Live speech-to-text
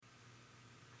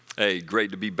Hey, great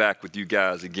to be back with you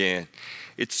guys again.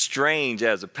 It's strange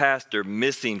as a pastor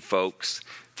missing folks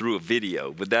through a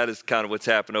video, but that is kind of what's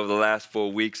happened over the last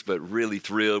 4 weeks, but really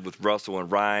thrilled with Russell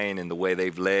and Ryan and the way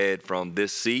they've led from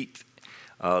this seat,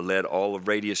 led all of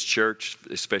Radius Church,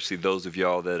 especially those of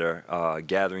y'all that are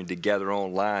gathering together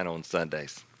online on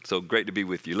Sundays. So great to be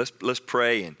with you. Let's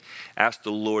pray and ask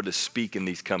the Lord to speak in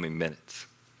these coming minutes.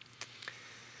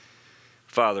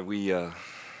 Father, we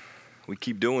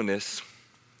keep doing this.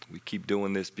 We keep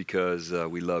doing this because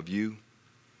we love you.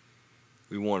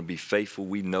 We want to be faithful.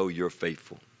 We know you're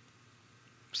faithful.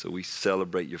 So we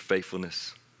celebrate your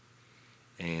faithfulness.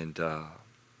 And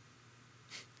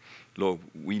Lord,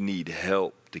 we need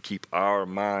help to keep our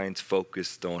minds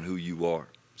focused on who you are.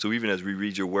 So even as we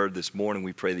read your word this morning,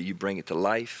 we pray that you bring it to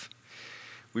life.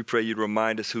 We pray you'd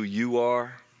remind us who you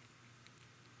are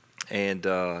and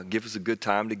give us a good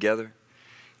time together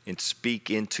and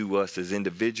speak into us as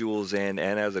individuals and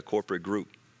as a corporate group.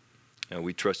 And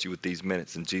we trust you with these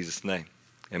minutes in Jesus' name.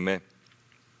 Amen.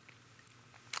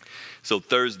 So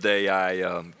Thursday,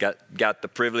 I got the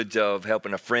privilege of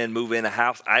helping a friend move in a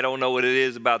house. I don't know what it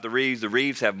is about the Reeves. The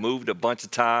Reeves have moved a bunch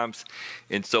of times.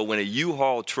 And so when a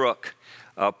U-Haul truck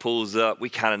pulls up, we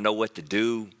kind of know what to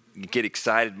do. You get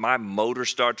excited. My motor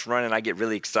starts running. I get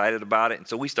really excited about it. And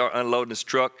so we start unloading this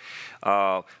truck,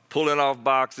 pulling off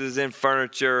boxes and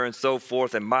furniture and so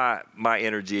forth. And my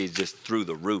energy is just through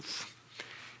the roof.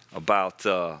 About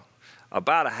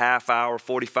a half hour,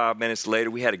 45 minutes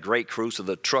later, we had a great crew. So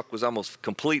the truck was almost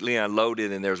completely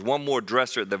unloaded. And there's one more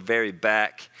dresser at the very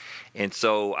back. And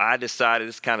so I decided,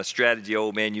 this kind of strategy,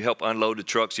 old man, you help unload the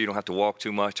truck so you don't have to walk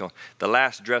too much. On the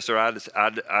last dresser, I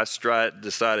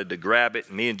decided to grab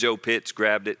it. Me and Joe Pitts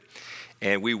grabbed it,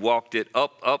 and we walked it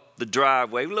up the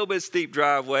driveway, a little bit steep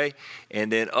driveway,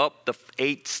 and then up the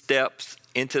 8 steps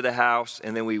into the house,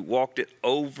 and then we walked it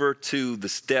over to the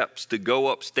steps to go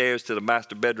upstairs to the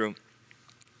master bedroom.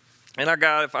 And I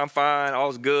got it, I'm fine,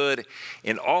 all's good.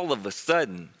 And all of a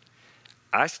sudden,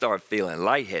 I start feeling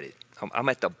lightheaded. I'm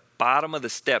at the bottom of the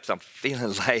steps. I'm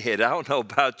feeling lightheaded. I don't know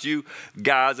about you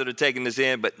guys that are taking this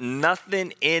in, but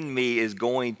nothing in me is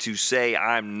going to say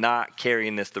I'm not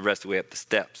carrying this the rest of the way up the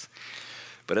steps.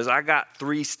 But as I got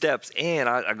 3 steps in,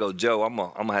 I go, Joe, I'm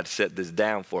gonna have to set this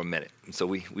down for a minute. And so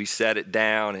we set it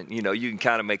down, and you can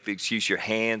kind of make the excuse your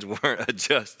hands weren't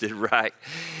adjusted right.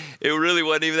 It really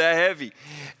wasn't even that heavy.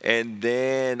 And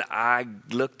then I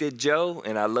looked at Joe,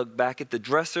 and I looked back at the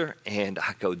dresser, and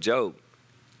I go, Joe,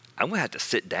 I'm going to have to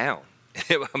sit down.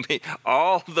 I mean,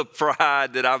 all the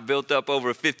pride that I've built up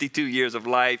over 52 years of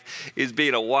life is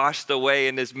being washed away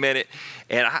in this minute.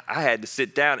 And I had to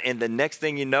sit down. And the next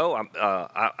thing you know,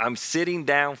 I'm sitting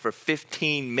down for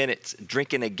 15 minutes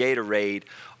drinking a Gatorade.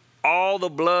 All the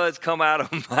blood's come out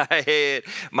of my head.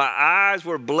 My eyes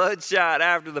were bloodshot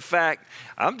after the fact.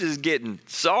 I'm just getting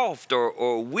soft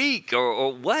or weak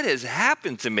or what has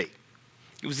happened to me?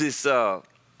 It was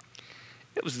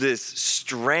this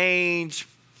strange,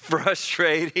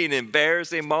 frustrating,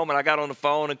 embarrassing moment. I got on the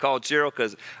phone and called Cheryl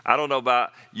because I don't know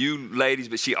about you ladies,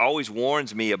 but she always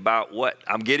warns me about what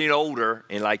I'm getting older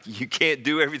and like you can't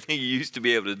do everything you used to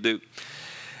be able to do.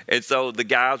 And so the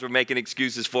guys were making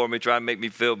excuses for me, trying to make me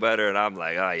feel better. And I'm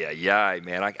like, oh, yeah,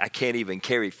 man, I can't even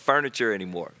carry furniture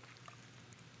anymore.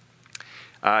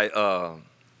 I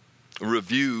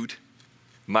reviewed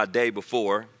my day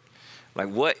before. Like,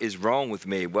 what is wrong with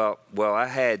me? Well, I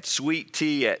had sweet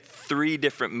tea at 3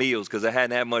 different meals because I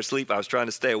hadn't had much sleep. I was trying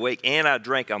to stay awake, and I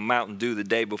drank a Mountain Dew the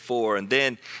day before. And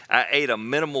then I ate a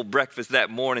minimal breakfast that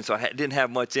morning, so I didn't have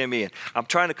much in me. And I'm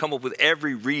trying to come up with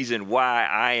every reason why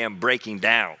I am breaking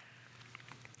down.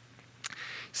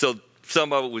 So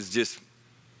some of it was just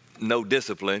no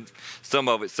discipline. Some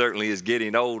of it certainly is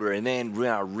getting older. And then when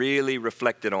I really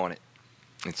reflected on it,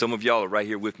 and some of y'all are right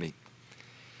here with me,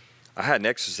 I hadn't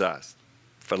exercised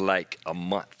for like a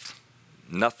month.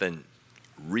 Nothing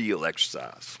real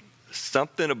exercise.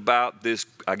 Something about this,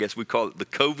 I guess we call it the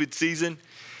COVID season,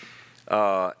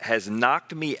 has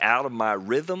knocked me out of my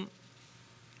rhythm.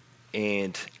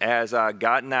 And as I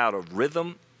gotten out of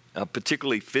rhythm,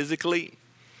 particularly physically,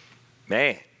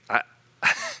 man,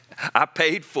 I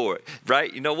paid for it,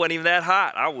 right? It wasn't even that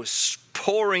hot. I was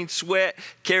pouring sweat,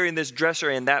 carrying this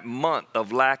dresser. In that month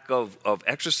of lack of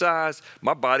exercise,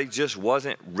 my body just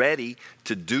wasn't ready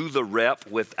to do the rep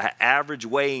with an average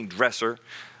weighing dresser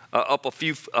up a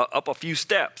few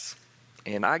steps.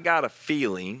 And I got a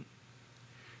feeling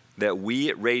that we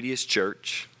at Radius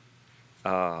Church,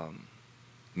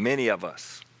 many of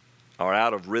us are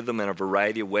out of rhythm in a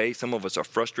variety of ways. Some of us are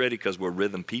frustrated because we're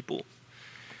rhythm people.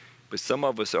 But some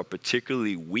of us are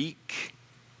particularly weak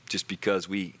just because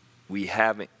we we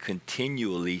haven't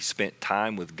continually spent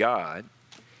time with God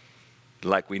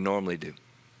like we normally do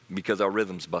because our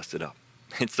rhythm's busted up.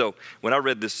 And so when I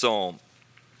read this Psalm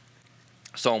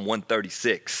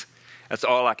 136, that's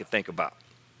all I could think about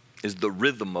is the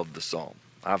rhythm of the Psalm.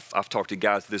 I've talked to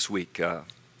guys this week.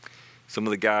 Some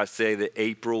of the guys say that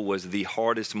April was the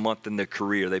hardest month in their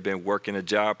career. They've been working a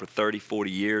job for 30,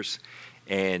 40 years,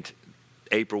 and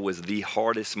April was the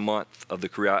hardest month of the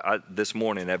career. This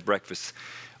morning at breakfast,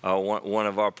 one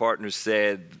of our partners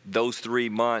said those 3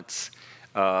 months,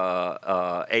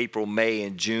 April, May,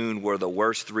 and June were the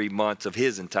worst 3 months of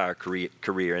his entire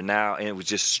career. And it was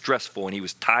just stressful, and he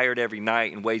was tired every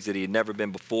night in ways that he had never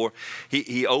been before.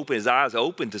 He opened his eyes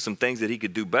open to some things that he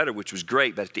could do better, which was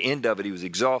great. But at the end of it, he was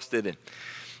exhausted,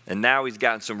 and now he's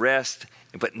gotten some rest.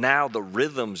 But now the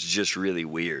rhythm's just really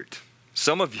weird.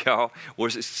 Some of y'all were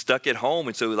stuck at home,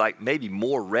 and so like maybe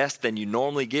more rest than you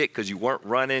normally get because you weren't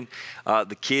running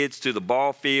the kids to the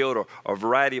ball field or a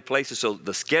variety of places. So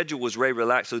the schedule was very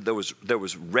relaxed. So there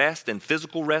was rest and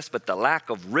physical rest, but the lack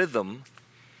of rhythm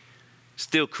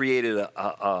still created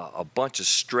a bunch of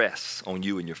stress on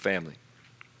you and your family.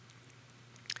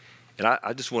 And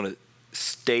I just want to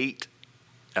state,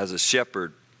 as a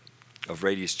shepherd of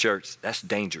Radius Church, that's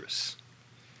dangerous.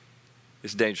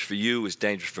 It's dangerous for you. It's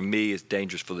dangerous for me. It's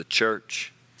dangerous for the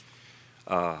church.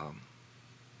 And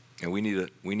we need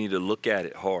to look at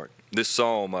it hard. This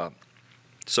Psalm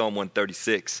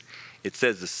 136, it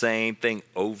says the same thing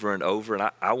over and over.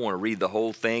 And I want to read the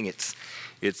whole thing. It's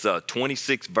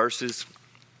 26 verses.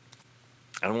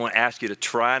 I want to ask you to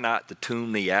try not to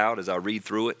tune me out as I read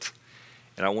through it.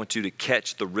 And I want you to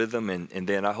catch the rhythm. And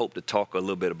then I hope to talk a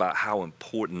little bit about how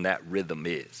important that rhythm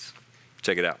is.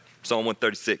 Check it out. Psalm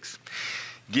 136.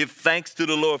 Give thanks to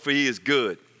the Lord, for he is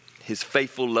good. His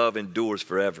faithful love endures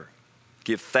forever.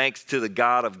 Give thanks to the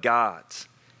God of gods.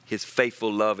 His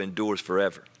faithful love endures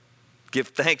forever. Give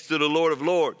thanks to the Lord of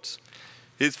lords.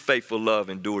 His faithful love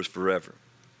endures forever.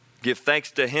 Give thanks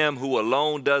to him who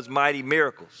alone does mighty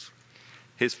miracles.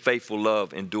 His faithful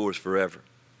love endures forever.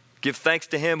 Give thanks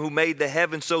to him who made the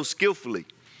heavens so skillfully.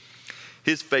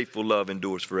 His faithful love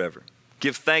endures forever.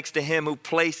 Give thanks to him who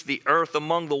placed the earth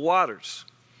among the waters.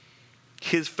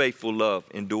 His faithful love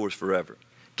endures forever.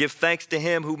 Give thanks to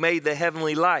him who made the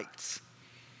heavenly lights.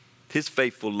 His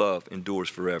faithful love endures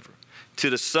forever. To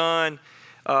the sun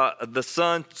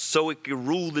so it can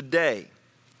rule the day.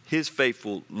 His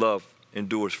faithful love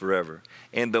endures forever.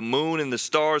 And the moon and the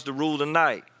stars to rule the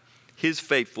night. His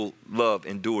faithful love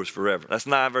endures forever. That's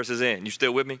 9 verses in. You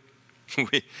still with me?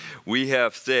 We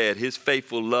have said his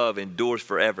faithful love endures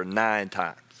forever 9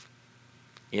 times.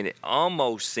 And it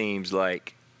almost seems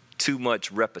like too much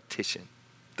repetition,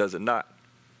 does it not?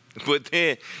 But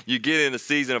then you get in a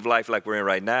season of life like we're in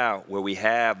right now where we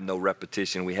have no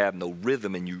repetition, we have no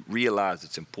rhythm, and you realize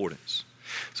its importance.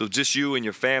 So just you and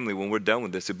your family, when we're done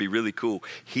with this, it'd be really cool.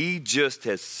 He just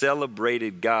has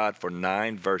celebrated God for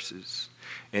 9 verses.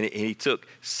 And he took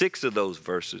 6 of those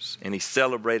verses and he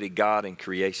celebrated God in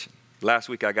creation. Last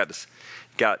week I got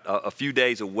a few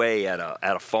days away at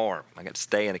a farm. I got to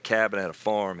stay in a cabin at a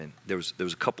farm, and there was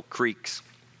a couple creeks.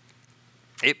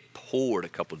 It poured a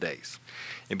couple days.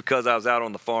 And because I was out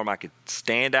on the farm, I could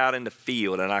stand out in the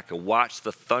field and I could watch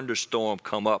the thunderstorm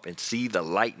come up and see the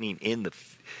lightning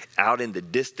out in the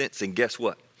distance. And guess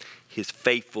what? His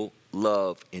faithful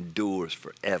love endures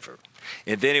forever.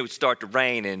 And then it would start to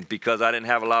rain, and because I didn't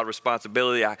have a lot of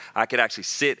responsibility, I could actually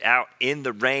sit out in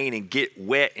the rain and get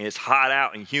wet, and it's hot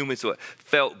out and humid, so it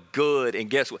felt good. And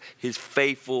guess what? His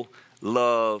faithful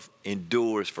love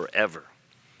endures forever.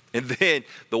 And then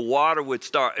the water would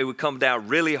come down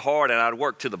really hard, and I'd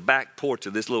work to the back porch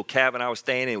of this little cabin I was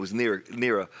staying in. It was near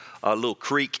a little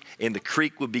creek, and the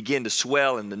creek would begin to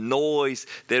swell, and the noise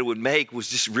that it would make was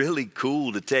just really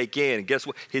cool to take in. And guess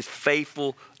what? His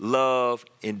faithful love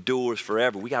endures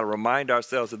forever. We got to remind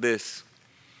ourselves of this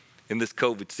in this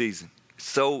COVID season. It's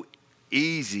so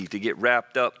easy to get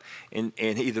wrapped up in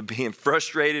either being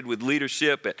frustrated with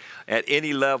leadership at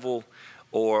any level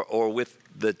or with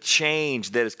the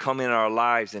change that has come in our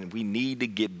lives, and we need to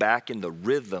get back in the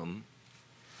rhythm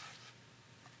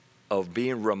of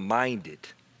being reminded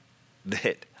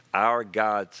that our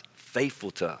God's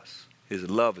faithful to us. His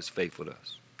love is faithful to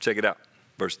us. Check it out.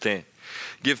 Verse 10.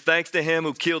 Give thanks to him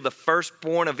who killed the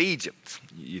firstborn of Egypt.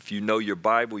 If you know your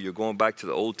Bible, you're going back to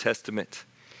the Old Testament,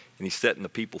 and he's setting the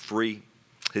people free.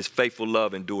 His faithful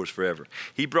love endures forever.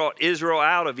 He brought Israel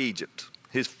out of Egypt.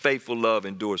 His faithful love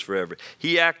endures forever.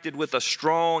 He acted with a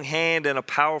strong hand and a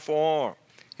powerful arm.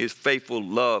 His faithful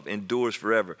love endures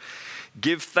forever.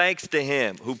 Give thanks to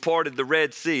him who parted the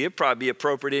Red Sea. It'd probably be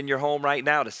appropriate in your home right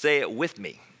now to say it with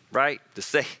me, right? To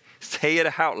Say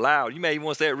it out loud. You may even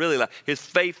want to say it really loud. His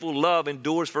faithful love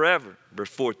endures forever. Verse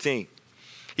 14.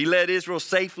 He led Israel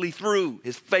safely through.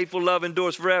 His faithful love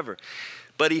endures forever.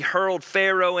 But he hurled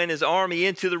Pharaoh and his army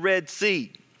into the Red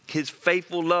Sea. His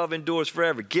faithful love endures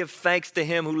forever. Give thanks to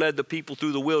him who led the people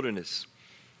through the wilderness.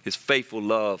 His faithful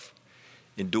love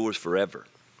endures forever.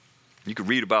 You can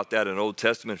read about that in the Old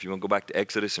Testament if you want to go back to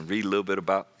Exodus and read a little bit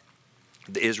about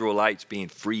the Israelites being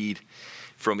freed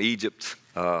from Egypt.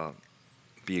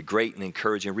 Be a great and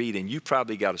encouraging read. And you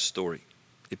probably got a story.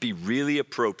 It'd be really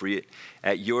appropriate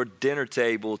at your dinner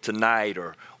table tonight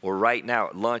or right now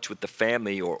at lunch with the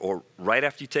family or right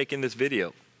after you take in this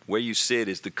video, where you sit,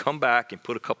 is to come back and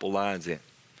put a couple lines in.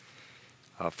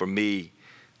 For me,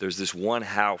 there's this one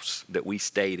house that we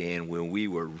stayed in when we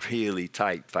were really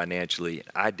tight financially.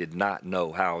 I did not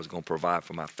know how I was going to provide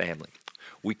for my family.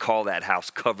 We call that house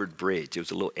Covered Bridge. It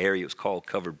was a little area. It was called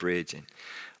Covered Bridge. And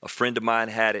a friend of mine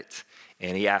had it,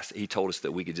 and he told us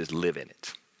that we could just live in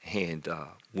it. And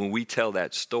when we tell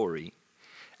that story,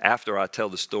 after I tell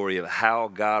the story of how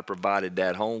God provided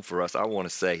that home for us, I want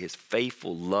to say his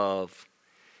faithful love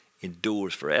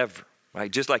endures forever,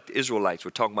 right? Just like the Israelites,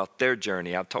 we're talking about their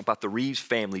journey. I'm talking about the Reeves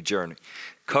family journey.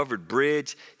 Covered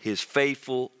Bridge, his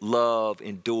faithful love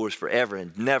endures forever,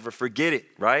 and never forget it,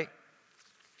 right?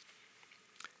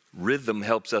 Rhythm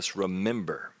helps us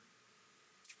remember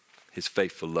his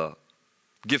faithful love.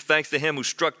 Give thanks to him who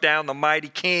struck down the mighty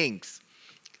kings.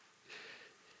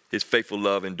 His faithful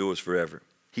love endures forever.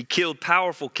 He killed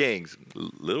powerful kings.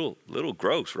 Little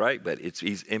gross, right? But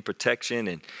he's in protection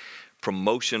and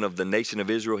promotion of the nation of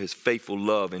Israel. His faithful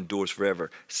love endures forever.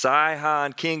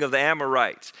 Sihon, king of the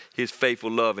Amorites. His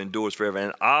faithful love endures forever.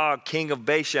 And Og, king of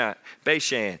Bashan.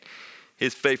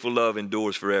 His faithful love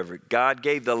endures forever. God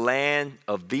gave the land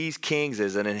of these kings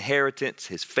as an inheritance.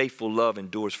 His faithful love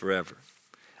endures forever.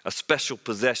 A special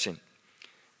possession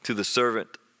to his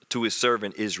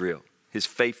servant Israel. His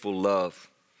faithful love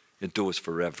endures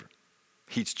forever.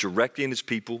 He's directing his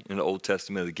people in the Old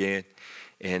Testament again,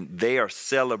 and they are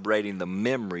celebrating the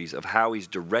memories of how he's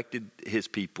directed his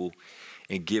people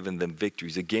and given them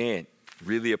victories. Again,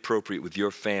 really appropriate with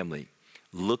your family,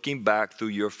 looking back through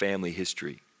your family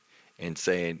history and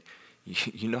saying,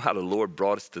 you know how the Lord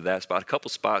brought us to that spot? A couple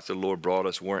spots the Lord brought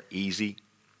us weren't easy,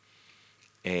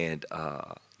 and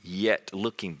yet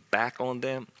looking back on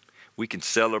them, we can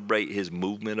celebrate his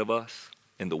movement of us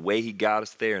and the way he got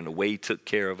us there and the way he took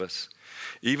care of us.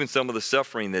 Even some of the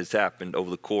suffering that's happened over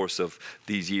the course of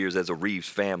these years as a Reeves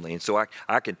family. And so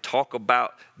I can talk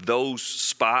about those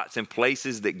spots and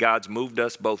places that God's moved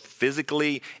us both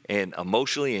physically and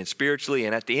emotionally and spiritually.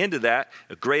 And at the end of that,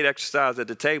 a great exercise at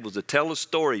the table is to tell a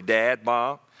story, Dad,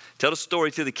 Mom. Tell a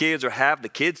story to the kids or have the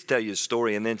kids tell you a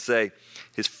story and then say,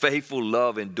 his faithful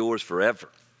love endures forever.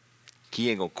 He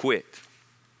ain't going to quit.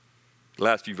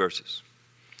 Last few verses.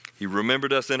 He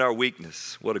remembered us in our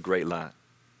weakness. What a great line.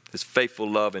 His faithful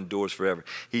love endures forever.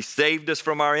 He saved us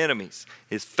from our enemies.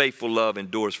 His faithful love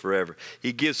endures forever.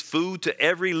 He gives food to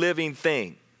every living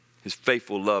thing. His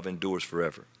faithful love endures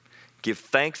forever. Give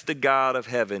thanks to God of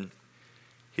heaven.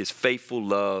 His faithful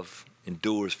love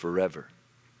endures forever.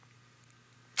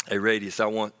 Hey, Radius, I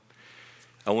want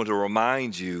to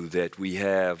remind you that we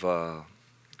kind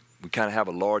of have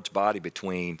a large body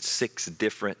between 6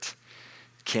 different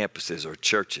campuses or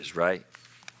churches, right?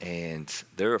 And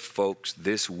there are folks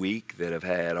this week that have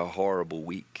had a horrible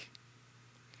week.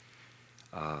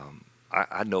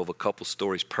 I know of a couple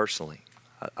stories personally.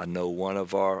 I know one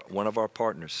of our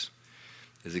partners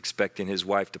is expecting his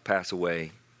wife to pass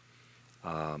away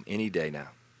any day now.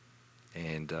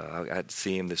 And I had to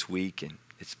see him this week, and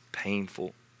it's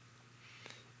painful.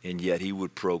 And yet he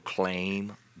would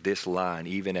proclaim this line,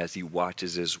 even as he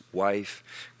watches his wife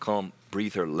come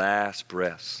breathe her last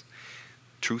breaths.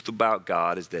 Truth about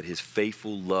God is that his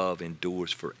faithful love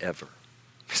endures forever.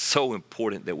 It's so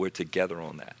important that we're together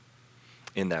on that,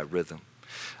 in that rhythm.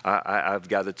 I've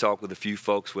got to talk with a few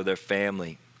folks where their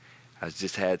family has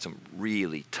just had some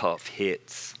really tough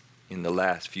hits in the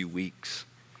last few weeks.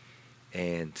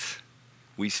 And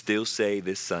we still say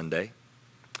this Sunday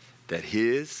that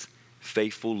his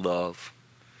faithful love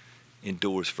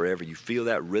endures forever. You feel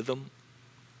that rhythm,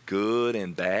 good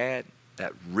and bad,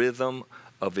 that rhythm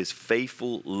of his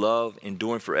faithful love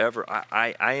enduring forever.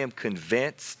 I am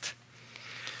convinced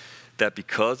that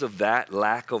because of that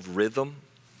lack of rhythm,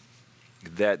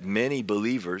 that many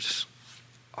believers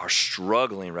are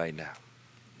struggling right now.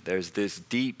 There's this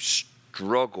deep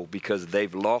struggle because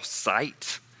they've lost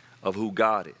sight of who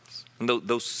God is. And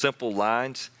those simple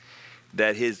lines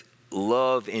that his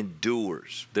love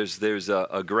endures. There's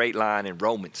a great line in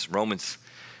Romans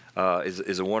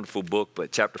is a wonderful book,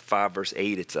 but chapter 5, verse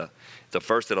 8, it's a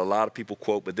verse that a lot of people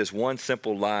quote, but this one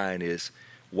simple line is,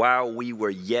 while we were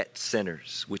yet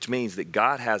sinners, which means that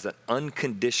God has an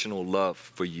unconditional love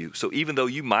for you. So even though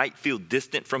you might feel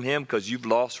distant from him because you've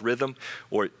lost rhythm,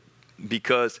 or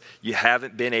because you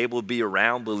haven't been able to be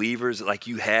around believers like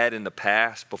you had in the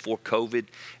past before COVID,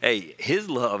 hey, his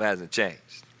love hasn't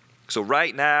changed. So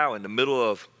right now, in the middle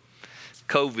of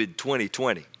COVID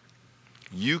 2020,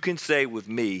 you can say with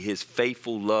me, his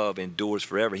faithful love endures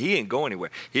forever. He ain't going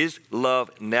anywhere. His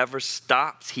love never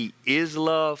stops. He is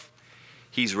love.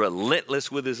 He's relentless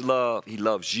with his love. He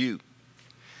loves you.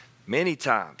 Many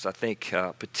times, I think,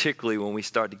 particularly when we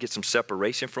start to get some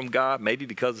separation from God, maybe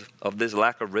because of this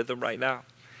lack of rhythm right now,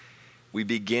 we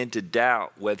begin to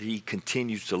doubt whether he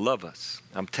continues to love us.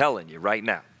 I'm telling you right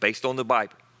now, based on the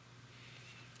Bible,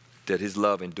 that his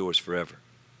love endures forever.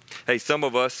 Hey, some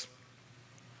of us,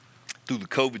 through the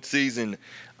COVID season,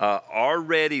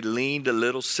 already leaned a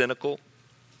little cynical,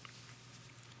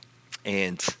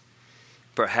 and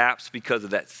perhaps because of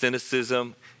that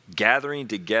cynicism, gathering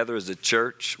together as a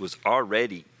church was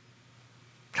already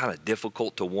kind of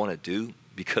difficult to want to do,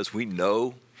 because we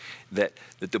know that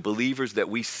the believers that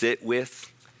we sit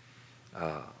with,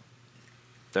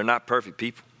 they're not perfect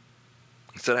people.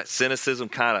 So that cynicism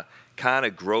kind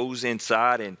of grows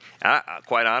inside, and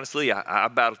quite honestly, I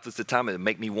about this the time it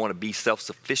make me want to be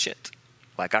self-sufficient,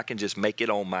 like I can just make it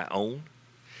on my own.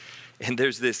 And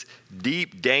there's this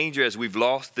deep danger as we've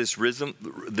lost this rhythm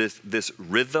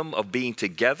of being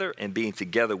together and being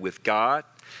together with God,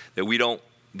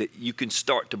 that you can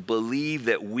start to believe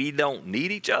that we don't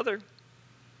need each other.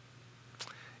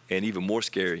 And even more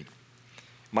scary,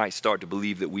 might start to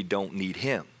believe that we don't need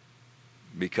him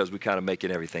because we're kind of making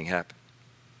everything happen.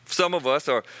 Some of us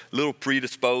are a little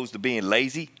predisposed to being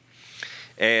lazy.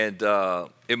 And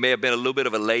it may have been a little bit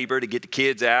of a labor to get the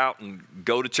kids out and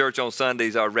go to church on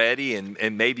Sundays already.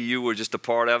 And maybe you were just a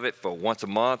part of it for once a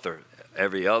month or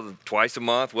twice a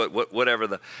month, whatever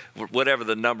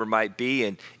the number might be.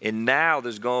 And now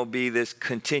there's going to be this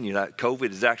continue. Now,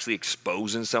 COVID is actually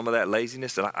exposing some of that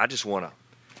laziness. And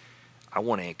I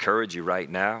want to encourage you right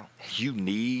now. You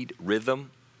need rhythm,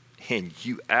 and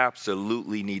you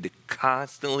absolutely need to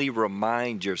constantly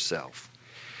remind yourself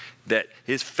that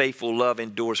his faithful love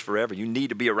endures forever. You need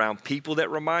to be around people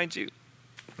that remind you.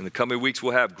 In the coming weeks,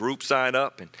 we'll have groups sign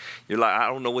up, and you're like, I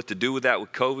don't know what to do with that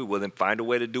with COVID. Well, then find a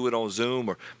way to do it on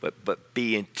Zoom, but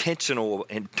be intentional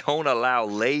and don't allow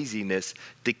laziness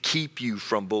to keep you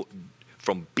from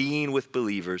being with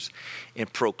believers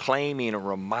and proclaiming and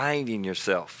reminding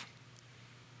yourself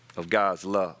of God's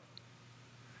love.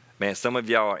 Man, some of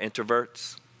y'all are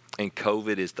introverts, and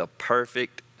COVID is the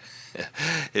perfect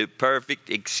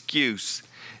excuse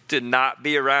to not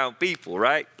be around people,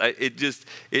 right?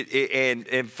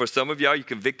 And for some of y'all, you're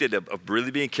convicted of really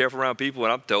being careful around people,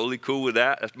 and I'm totally cool with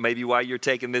that. That's maybe why you're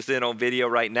taking this in on video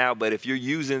right now. But if you're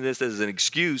using this as an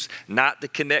excuse not to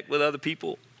connect with other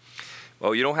people,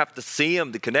 well, you don't have to see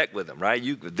them to connect with them, right?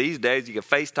 These days, you can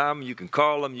FaceTime them, you can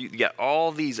call them. You got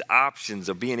all these options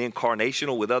of being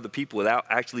incarnational with other people without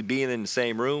actually being in the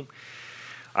same room.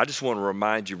 I just want to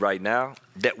remind you right now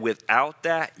that without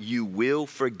that, you will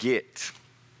forget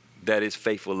that his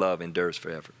faithful love endures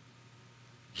forever.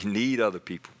 You need other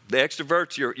people. The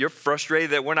extroverts, you're frustrated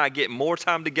that we're not getting more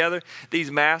time together.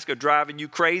 These masks are driving you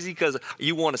crazy because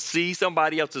you want to see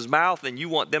somebody else's mouth and you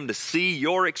want them to see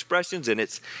your expressions, and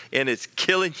it's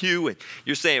killing you. And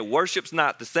you're saying worship's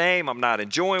not the same. I'm not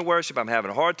enjoying worship. I'm having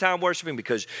a hard time worshiping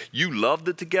because you love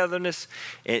the togetherness.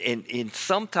 And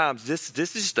sometimes this is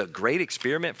just a great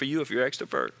experiment for you if you're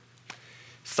extrovert.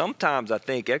 Sometimes I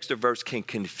think extroverts can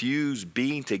confuse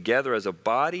being together as a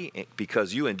body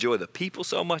because you enjoy the people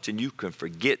so much and you can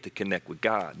forget to connect with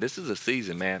God. This is a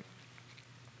season, man,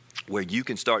 where you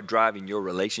can start driving your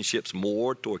relationships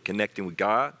more toward connecting with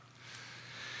God,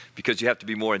 because you have to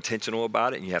be more intentional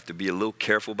about it and you have to be a little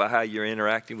careful about how you're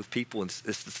interacting with people. And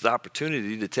it's this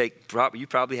opportunity to you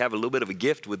probably have a little bit of a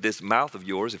gift with this mouth of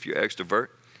yours if you're extrovert,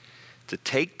 to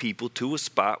take people to a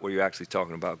spot where you're actually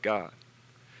talking about God.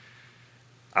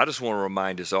 I just want to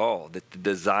remind us all that the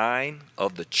design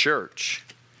of the church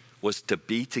was to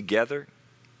be together,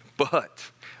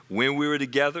 but when we were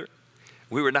together,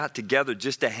 we were not together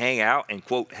just to hang out and,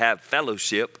 quote, have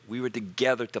fellowship. We were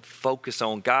together to focus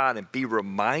on God and be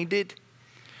reminded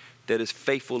that his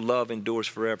faithful love endures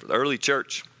forever. The early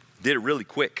church did it really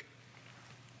quick.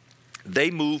 They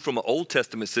moved from an Old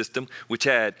Testament system, which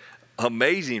had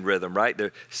amazing rhythm, right?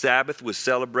 The Sabbath was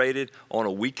celebrated on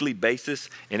a weekly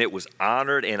basis, and it was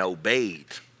honored and obeyed.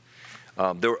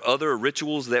 There were other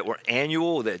rituals that were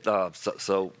annual.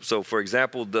 So for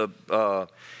example,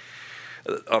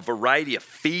 a variety of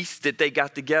feasts that they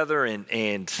got together.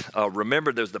 And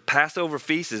remember, there's the Passover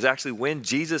feast is actually when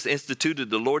Jesus instituted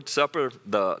the Lord's Supper,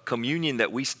 the communion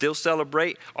that we still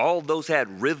celebrate. All those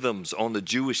had rhythms on the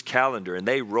Jewish calendar, and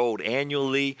they rolled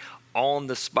annually, on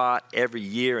the spot, every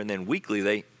year. And then weekly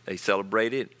they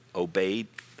celebrated, obeyed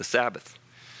the Sabbath.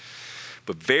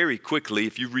 But very quickly,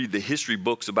 if you read the history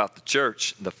books about the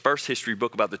church, the first history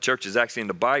book about the church is actually in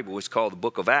the Bible. It's called the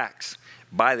Book of Acts.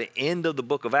 By the end of the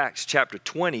book of Acts, chapter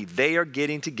 20, they are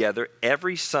getting together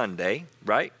every Sunday,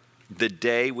 right? The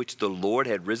day which the Lord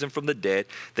had risen from the dead.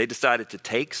 They decided to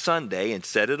take Sunday and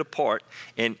set it apart.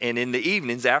 And in the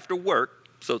evenings after work,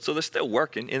 so they're still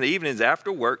working. In the evenings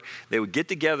after work, they would get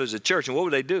together as a church. And what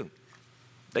would they do?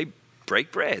 They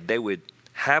break bread. They would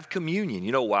have communion.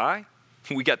 You know why?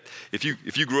 If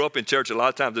you grew up in church, a lot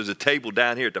of times there's a table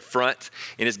down here at the front,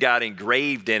 and it's got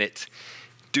engraved in it,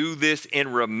 "Do this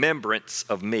in remembrance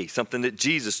of me." Something that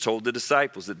Jesus told the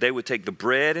disciples, that they would take the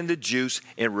bread and the juice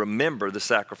and remember the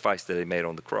sacrifice that they made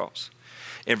on the cross.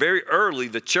 And very early,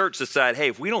 the church decided, hey,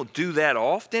 if we don't do that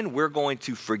often, we're going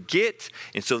to forget.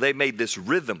 And so they made this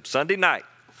rhythm. Sunday night,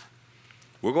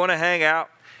 we're going to hang out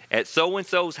at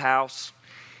so-and-so's house.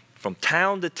 From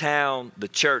town to town, the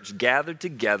church gathered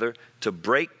together to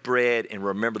break bread and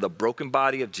remember the broken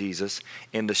body of Jesus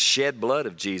and the shed blood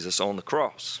of Jesus on the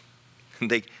cross.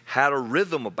 And they had a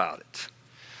rhythm about it.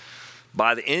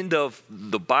 By the end of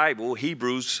the Bible,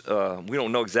 Hebrews, we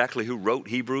don't know exactly who wrote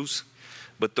Hebrews,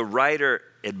 but the writer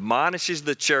admonishes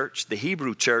the church, the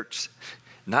Hebrew church,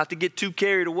 not to get too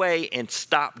carried away and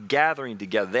stop gathering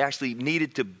together. They actually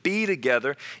needed to be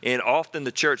together, and often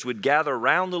the church would gather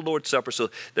around the Lord's Supper.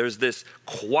 So there's this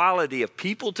quality of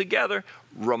people together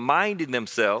reminding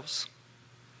themselves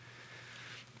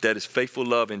that his faithful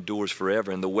love endures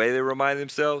forever. And the way they remind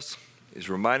themselves is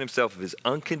remind themselves of his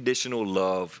unconditional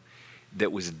love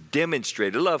that was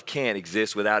demonstrated. Love can't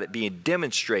exist without it being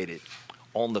demonstrated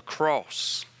on the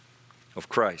cross of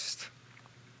Christ.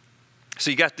 So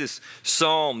you got this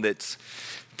psalm that's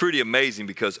pretty amazing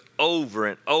because over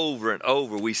and over and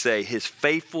over we say his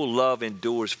faithful love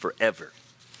endures forever.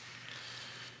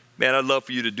 Man, I'd love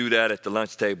for you to do that at the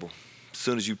lunch table as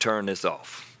soon as you turn this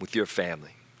off with your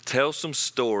family. Tell some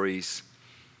stories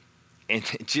and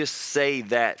just say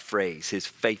that phrase, his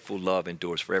faithful love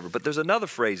endures forever. But there's another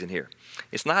phrase in here.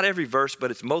 It's not every verse,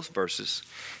 but it's most verses.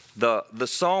 The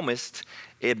psalmist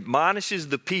admonishes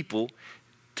the people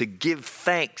to give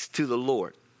thanks to the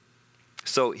Lord.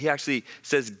 So he actually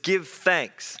says, give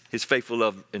thanks, his faithful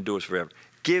love endures forever.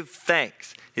 Give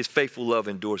thanks, his faithful love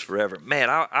endures forever. Man,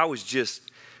 I was just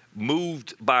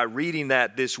moved by reading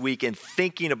that this week and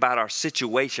thinking about our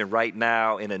situation right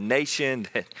now in a nation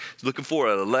that's looking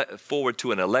forward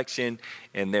to an election,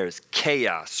 and there's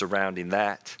chaos surrounding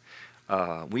that.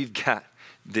 We've got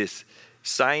this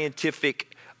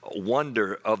scientific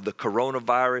wonder of the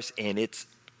coronavirus and its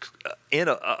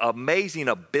amazing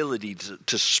ability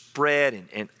to spread,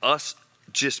 and us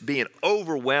just being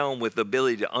overwhelmed with the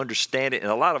ability to understand it. And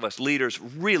a lot of us leaders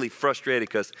really frustrated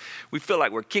because we feel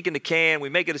like we're kicking the can. We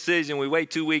make a decision, we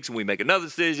wait 2 weeks, and we make another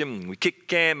decision. We kick the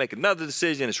can, make another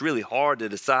decision. It's really hard to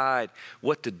decide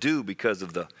what to do because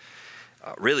of the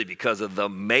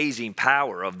amazing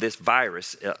power of this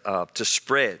virus to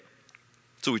spread.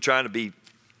 So we're trying to be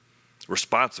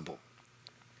responsible.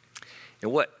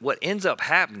 And what ends up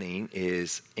happening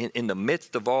is in the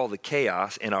midst of all the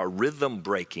chaos and our rhythm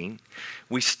breaking,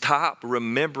 we stop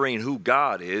remembering who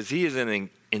God is. He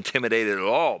isn't intimidated at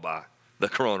all by the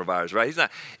coronavirus, right? He's not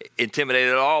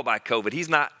intimidated at all by COVID. He's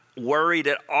not worried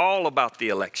at all about the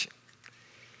election.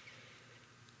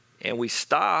 And we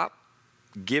stop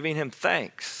giving him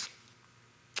thanks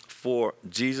for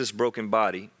Jesus' broken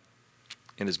body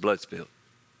and his blood spilled.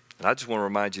 And I just want to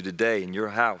remind you today in your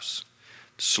house,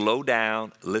 slow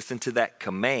down, listen to that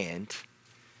command,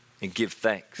 and give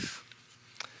thanks.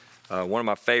 One of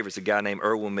my favorites, a guy named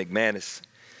Erwin McManus,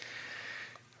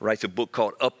 writes a book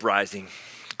called Uprising.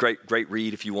 Great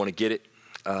read if you want to get it.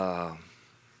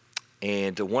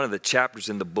 And one of the chapters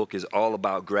in the book is all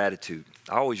about gratitude.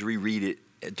 I always reread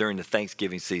it during the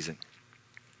Thanksgiving season.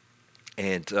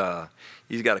 And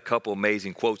he's got a couple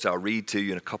amazing quotes I'll read to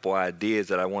you and a couple ideas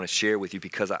that I want to share with you,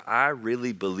 because I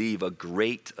really believe a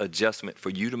great adjustment for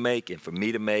you to make and for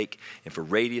me to make and for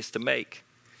Radius to make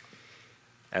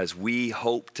as we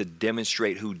hope to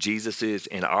demonstrate who Jesus is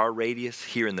in our Radius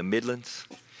here in the Midlands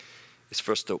is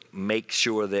for us to make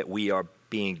sure that we are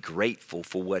being grateful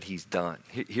for what he's done.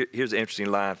 Here's an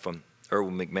interesting line from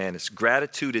Erwin McManus.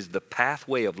 Gratitude is the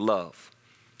pathway of love.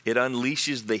 It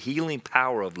unleashes the healing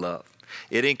power of love.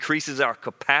 It increases our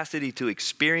capacity to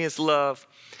experience love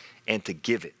and to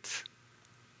give it.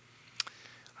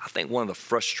 I think one of the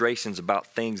frustrations about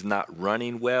things not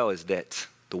running well is that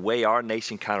the way our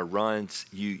nation kind of runs,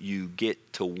 you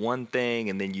get to one thing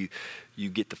and then you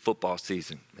get to football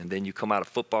season. And then you come out of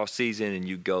football season and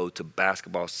you go to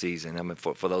basketball season. I mean,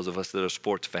 for those of us that are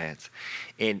sports fans.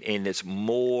 And it's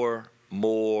more.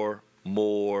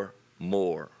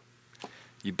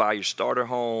 You buy your starter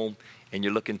home and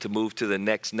you're looking to move to the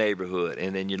next neighborhood,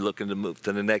 and then you're looking to move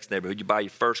to the next neighborhood. You buy your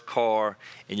first car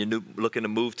and you're looking to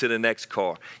move to the next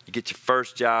car. You get your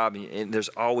first job, and there's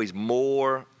always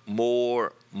more.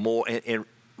 And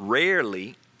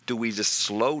rarely do we just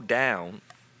slow down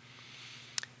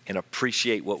and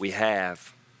appreciate what we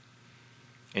have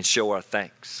and show our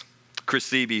thanks. Chris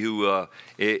Seavey, who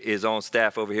is on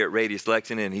staff over here at Radius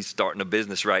Lexington, and he's starting a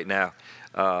business right now,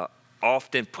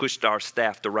 often pushed our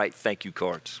staff to write thank you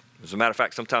cards. As a matter of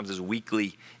fact, sometimes it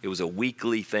was a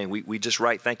weekly thing. We just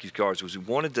write thank you cards because we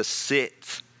wanted to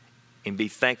sit and be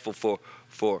thankful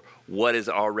for what has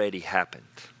already happened.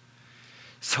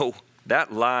 So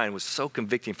that line was so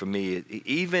convicting for me.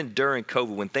 Even during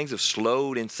COVID, when things have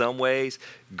slowed in some ways,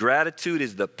 gratitude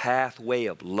is the pathway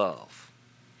of love.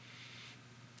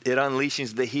 It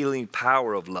unleashes the healing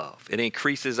power of love. It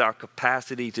increases our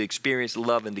capacity to experience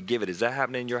love and to give it. Is that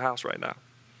happening in your house right now?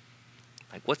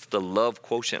 Like, what's the love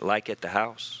quotient like at the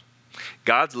house?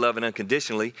 God's loving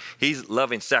unconditionally. He's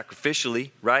loving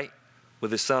sacrificially, right?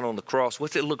 With his son on the cross.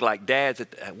 What's it look like, dads?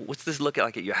 What's this look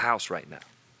like at your house right now?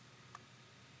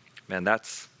 Man,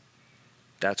 that's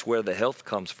where the health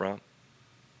comes from.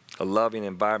 A loving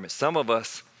environment. Some of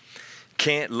us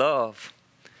can't love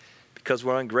because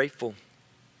we're ungrateful.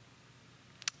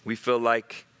 We feel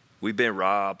like we've been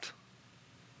robbed.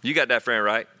 You got that friend,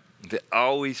 right? That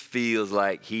always feels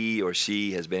like he or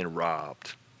she has been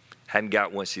robbed. Hadn't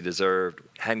got what she deserved.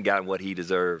 Hadn't gotten what he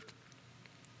deserved.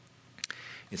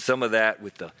 And some of that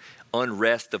with the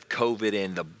unrest of COVID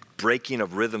and the breaking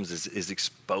of rhythms is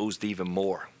exposed even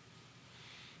more.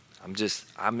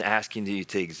 I'm asking you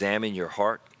to examine your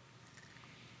heart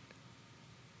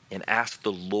and ask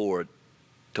the Lord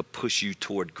to push you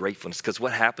toward gratefulness. Because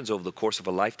what happens over the course of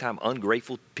a lifetime,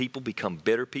 ungrateful people become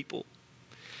bitter people.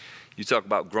 You talk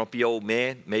about grumpy old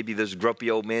men. Maybe there's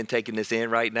grumpy old men taking this in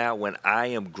right now. When I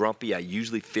am grumpy, I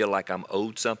usually feel like I'm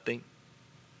owed something.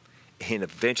 And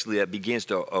eventually that begins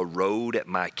to erode at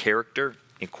my character.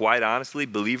 And quite honestly,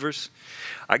 believers,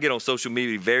 I get on social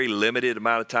media a very limited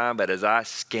amount of time, but as I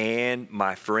scan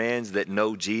my friends that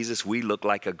know Jesus, we look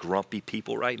like a grumpy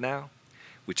people right now,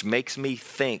 which makes me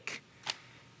think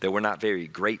that we're not very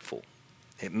grateful.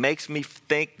 It makes me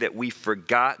think that we've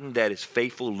forgotten that his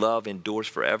faithful love endures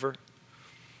forever.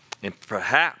 And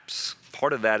perhaps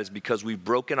part of that is because we've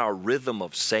broken our rhythm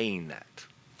of saying that.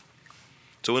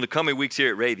 So in the coming weeks here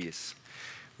at Radius,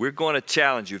 we're going to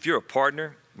challenge you. If you're a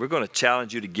partner, we're going to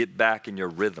challenge you to get back in your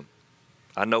rhythm.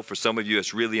 I know for some of you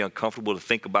it's really uncomfortable to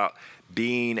think about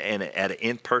being at an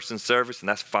in-person service, and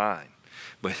that's fine.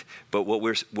 But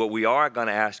what we are going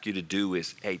to ask you to do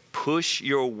is, push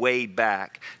your way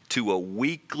back to a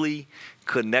weekly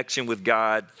connection with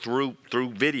God through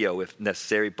video if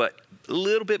necessary. But a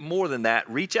little bit more than that,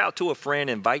 reach out to a friend,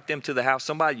 invite them to the house,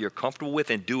 somebody you're comfortable with,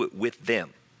 and do it with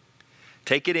them.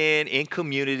 Take it in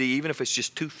community, even if it's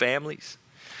just two families.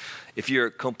 If you're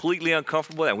completely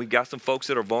uncomfortable, and we've got some folks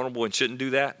that are vulnerable and shouldn't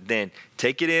do that, then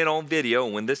take it in on video.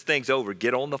 And when this thing's over,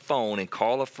 get on the phone and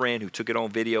call a friend who took it on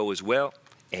video as well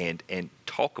and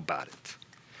talk about it.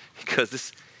 Because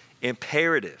it's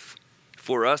imperative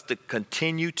for us to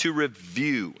continue to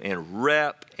review and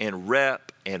rep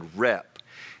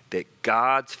that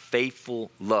God's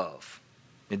faithful love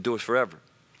endures forever.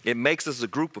 It makes us a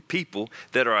group of people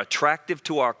that are attractive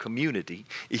to our community,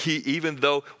 even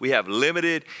though we have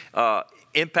limited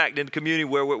impact in the community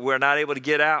where we're not able to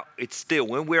get out. It's still,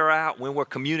 when we're out, when we're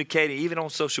communicating, even on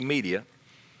social media,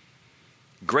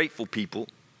 grateful people,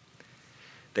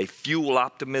 they fuel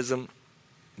optimism,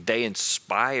 they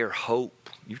inspire hope.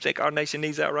 You think our nation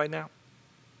needs that right now?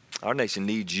 Our nation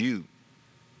needs you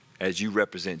as you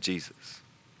represent Jesus.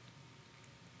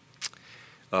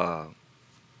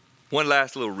 One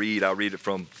last little read. I'll read it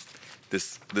from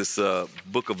this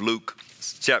book of Luke,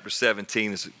 chapter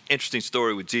 17. It's an interesting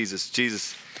story with Jesus.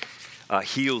 Jesus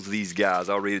heals these guys.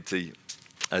 I'll read it to you.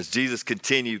 As Jesus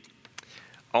continued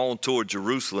on toward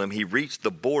Jerusalem, he reached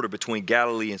the border between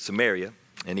Galilee and Samaria,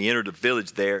 and he entered a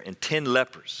village there, and 10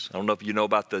 lepers. I don't know if you know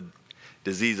about the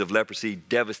disease of leprosy,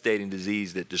 devastating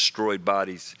disease that destroyed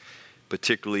bodies,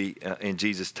 particularly in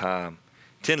Jesus' time.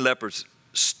 10 lepers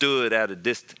stood at a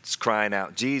distance crying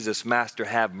out, "Jesus, Master,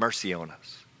 have mercy on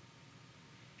us."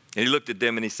 And he looked at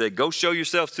them and he said, "Go show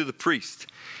yourselves to the priest."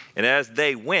 And as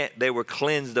they went, they were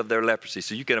cleansed of their leprosy.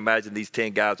 So you can imagine these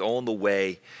 10 guys on the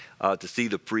way to see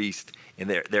the priest, and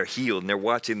they're healed, and they're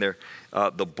watching the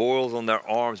boils on their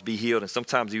arms be healed. And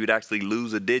sometimes you would actually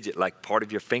lose a digit, like part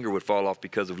of your finger would fall off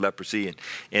because of leprosy.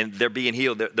 And they're being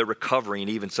healed. They're recovering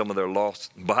even some of their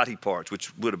lost body parts,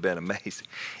 which would have been amazing.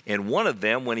 And one of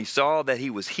them, when he saw that he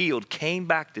was healed, came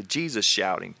back to Jesus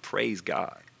shouting, "Praise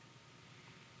God."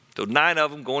 So 9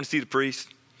 of them going to see the priest.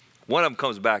 One of them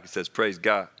comes back and says, "Praise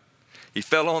God." He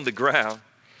fell on the ground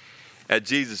at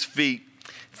Jesus' feet,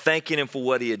 thanking him for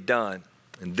what he had done.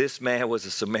 And this man was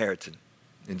a Samaritan.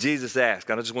 And Jesus asked,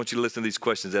 I just want you to listen to these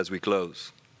questions as we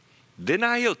close. Didn't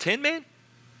I heal 10 men?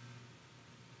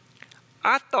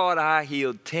 I thought I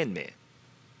healed 10 men.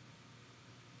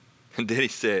 And then he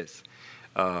says,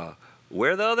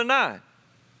 where are the other 9?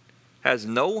 Has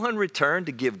no one returned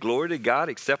to give glory to God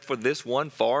except for this one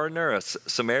foreigner, a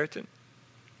Samaritan?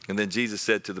 And then Jesus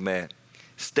said to the man,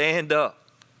 stand up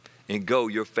and go,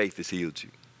 your faith has healed you.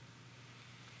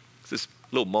 It's this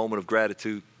little moment of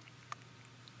gratitude,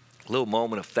 a little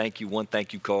moment of thank you, one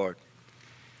thank you card.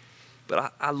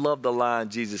 But I love the line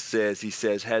Jesus says. He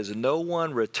says, has no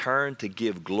one returned to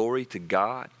give glory to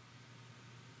God?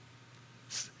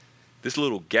 This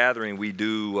little gathering we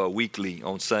do weekly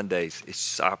on Sundays,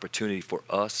 it's an opportunity for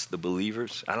us, the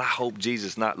believers. And I hope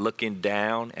Jesus is not looking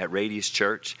down at Radius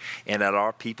Church and at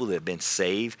our people that have been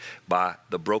saved by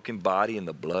the broken body and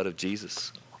the blood of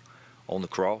Jesus on the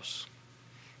cross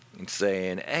and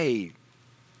saying, hey,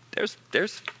 there's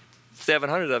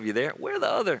 700 of you there. Where are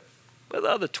the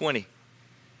other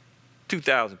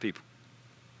 22,000 people?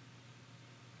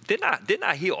 Didn't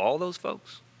I heal all those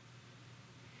folks?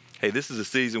 Hey, this is a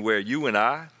season where you and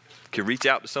I can reach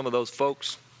out to some of those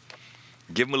folks,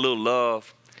 give them a little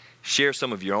love, share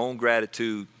some of your own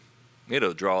gratitude.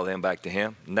 It'll draw them back to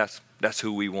him. And that's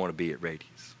who we want to be at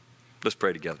Radius. Let's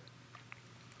pray together.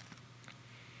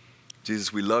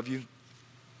 Jesus, we love you,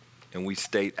 and we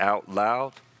state out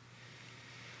loud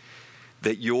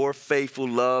that your faithful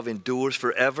love endures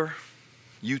forever.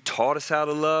 You taught us how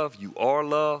to love. You are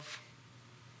love,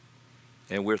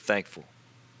 and we're thankful.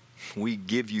 We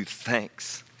give you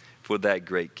thanks for that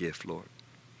great gift, Lord.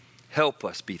 Help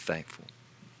us be thankful.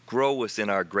 Grow us in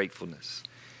our gratefulness.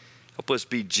 Help us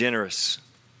be generous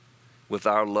with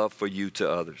our love for you to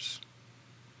others.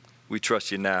 We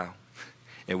trust you now,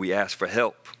 and we ask for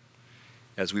help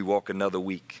as we walk another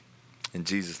week. In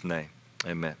Jesus' name,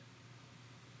 amen.